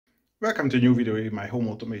Welcome to a new video in my home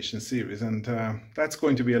automation series, and that's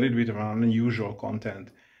going to be a little bit of an unusual content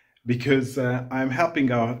because I'm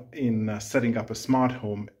helping out in setting up a smart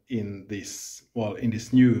home in this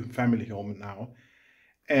new family home now.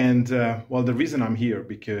 And the reason I'm here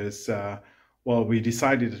because we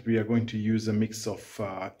decided that we are going to use a mix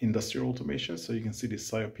of industrial automation. So you can see this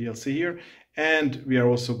Saia PLC here, and we are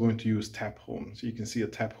also going to use TapHome. So you can see a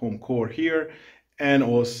TapHome core here, and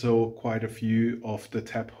also quite a few of the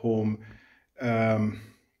TapHome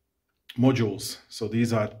modules. So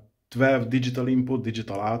these are 12 digital input,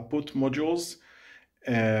 digital output modules.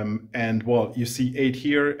 You see 8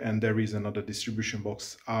 here, and there is another distribution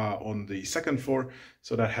box on the second floor.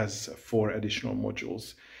 So that has 4 additional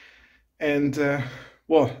modules. And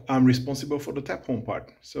I'm responsible for the TapHome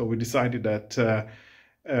part. So we decided that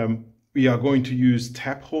we are going to use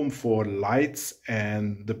TapHome for lights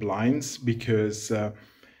and the blinds because the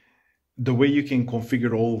way you can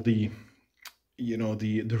configure all the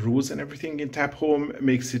rules and everything in TapHome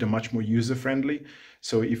makes it a much more user-friendly.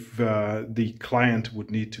 So if the client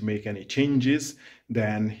would need to make any changes,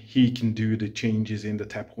 then he can do the changes in the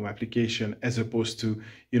TapHome application as opposed to,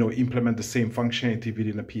 implement the same functionality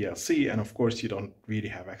within a PLC. And of course, you don't really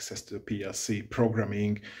have access to the PLC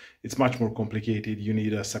programming. It's much more complicated. You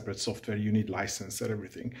need a separate software, you need license and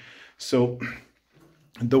everything. So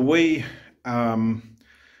the way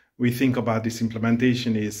we think about this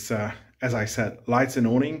implementation is, as I said, lights and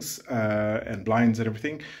awnings and blinds and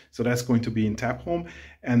everything. So that's going to be in TapHome.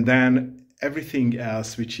 And then everything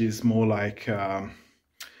else, which is more like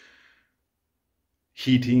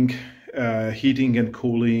heating and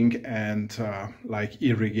cooling and like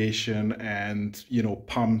irrigation and,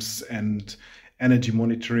 pumps and energy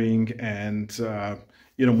monitoring and,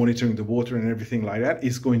 monitoring the water and everything like that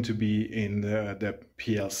is going to be in the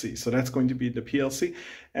PLC. So that's going to be the PLC.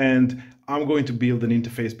 And I'm going to build an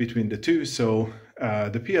interface between the two. So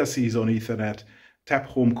the PLC is on Ethernet,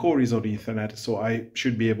 TapHome core is on Ethernet. So I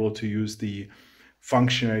should be able to use the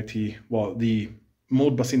functionality, the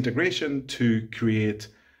Modbus integration to create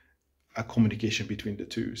a communication between the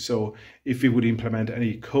two. So if we would implement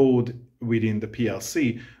any code within the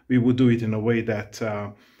PLC, we would do it in a way that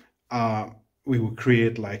we would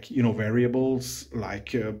create variables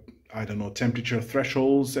like, temperature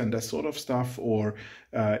thresholds and that sort of stuff, or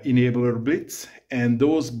enabler bits. And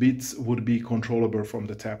those bits would be controllable from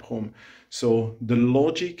the TapHome. So the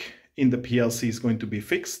logic in the PLC is going to be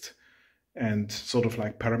fixed and sort of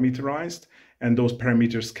like parameterized. And those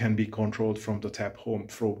parameters can be controlled from the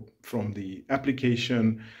TapHome from the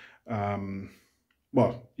application. Of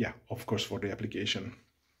course, for the application.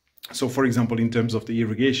 So for example, in terms of the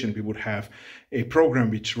irrigation, we would have a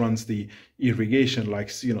program which runs the irrigation,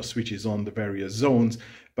 like, switches on the various zones,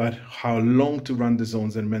 but how long to run the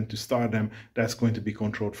zones and when to start them, that's going to be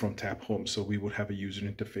controlled from TapHome. So we would have a user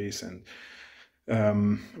interface, and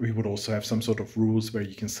we would also have some sort of rules where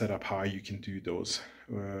you can set up how you can do those.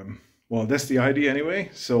 That's the idea anyway.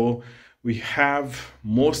 So we have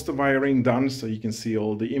most of the wiring done, so you can see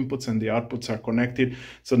all the inputs and the outputs are connected.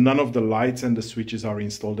 So none of the lights and the switches are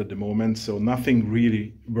installed at the moment, so nothing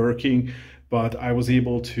really working. But I was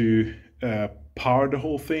able to power the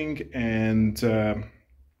whole thing and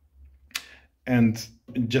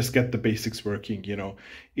just get the basics working.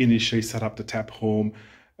 Initially set up the TapHome,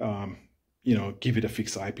 give it a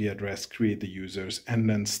fixed IP address, create the users, and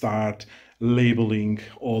then start labeling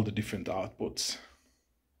all the different outputs.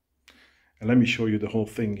 And let me show you the whole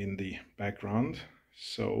thing in the background.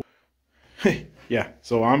 So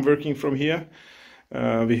so I'm working from here.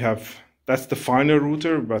 That's the final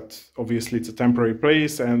router, but obviously it's a temporary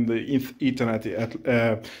place, and the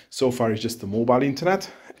Ethernet so far is just the mobile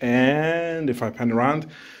internet. And if I pan around,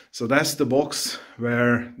 so that's the box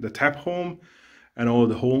where the TapHome and all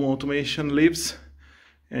the home automation lives.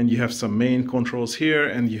 And you have some main controls here,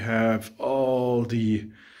 and you have all the,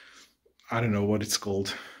 I don't know what it's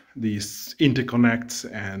called, these interconnects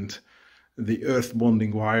and the earth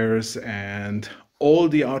bonding wires, and all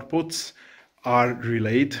the outputs are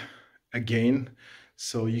relayed again.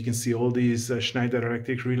 So you can see all these Schneider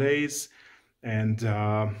Electric relays, and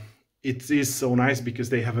it is so nice because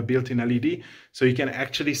they have a built-in LED, so you can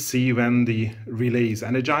actually see when the relay is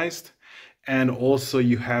energized. And also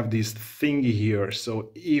you have this thingy here, so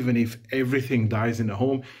even if everything dies in the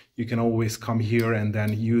home, you can always come here and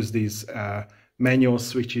then use these manual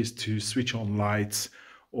switches to switch on lights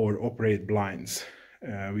or operate blinds,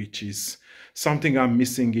 which is something I'm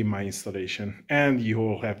missing in my installation. And you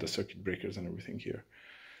all have the circuit breakers and everything here.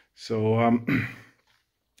 So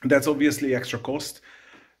that's obviously extra cost.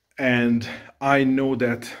 And I know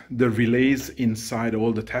that the relays inside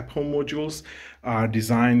all the TapHome modules are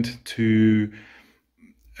designed to,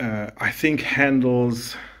 I think,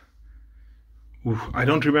 handles, I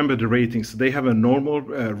don't remember the ratings. They have a normal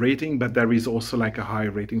rating, but there is also like a high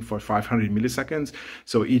rating for 500 milliseconds.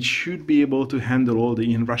 So it should be able to handle all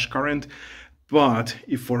the inrush current. But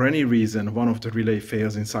if for any reason one of the relay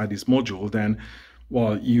fails inside this module, then,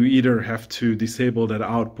 well, you either have to disable that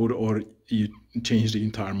output or you change the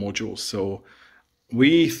entire module. So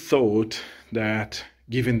we thought that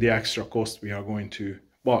given the extra cost, we are going to,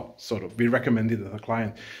 well, sort of, we recommended to the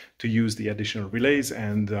client to use the additional relays,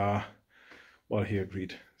 and well, he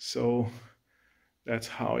agreed. So that's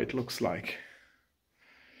how it looks like.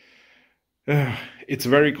 It's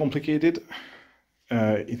very complicated.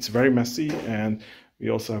 It's very messy, and we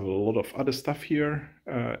also have a lot of other stuff here.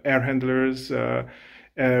 Air handlers,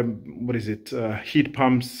 what is it? Heat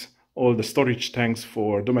pumps, all the storage tanks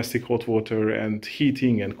for domestic hot water and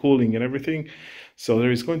heating and cooling and everything. So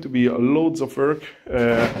there is going to be loads of work.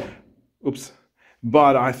 Oops.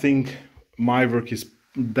 But I think my work is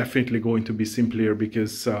definitely going to be simpler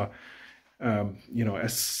because you know,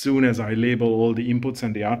 as soon as I label all the inputs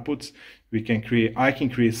and the outputs, I can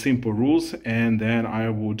create simple rules, and then I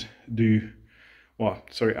would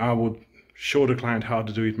I would show the client how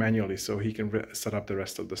to do it manually so he can set up the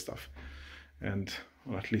rest of the stuff. And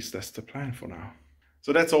well, at least that's the plan for now.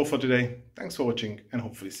 So that's all for today. Thanks for watching, and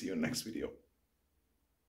hopefully see you in the next video.